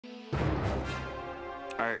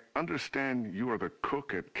I understand you are the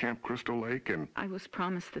cook at Camp Crystal Lake and... I was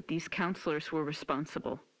promised that these counselors were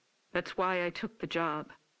responsible. That's why I took the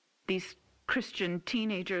job. These Christian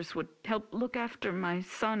teenagers would help look after my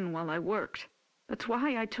son while I worked. That's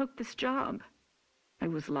why I took this job. I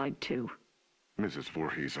was lied to. Mrs.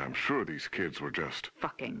 Voorhees, I'm sure these kids were just...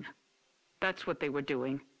 Fucking. That's what they were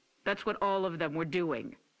doing. That's what all of them were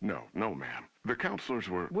doing. No, ma'am. The counselors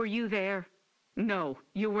were... Were you there? No,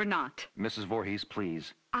 you were not. Mrs. Voorhees,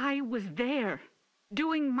 please. I was there,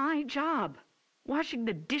 doing my job, washing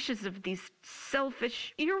the dishes of these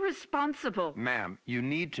selfish, irresponsible... Ma'am, you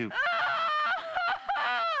need to...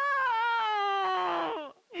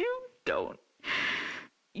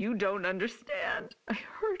 You don't understand. I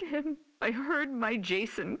heard him. I heard my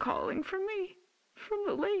Jason calling for me from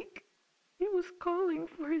the lake. He was calling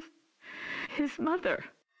for his mother.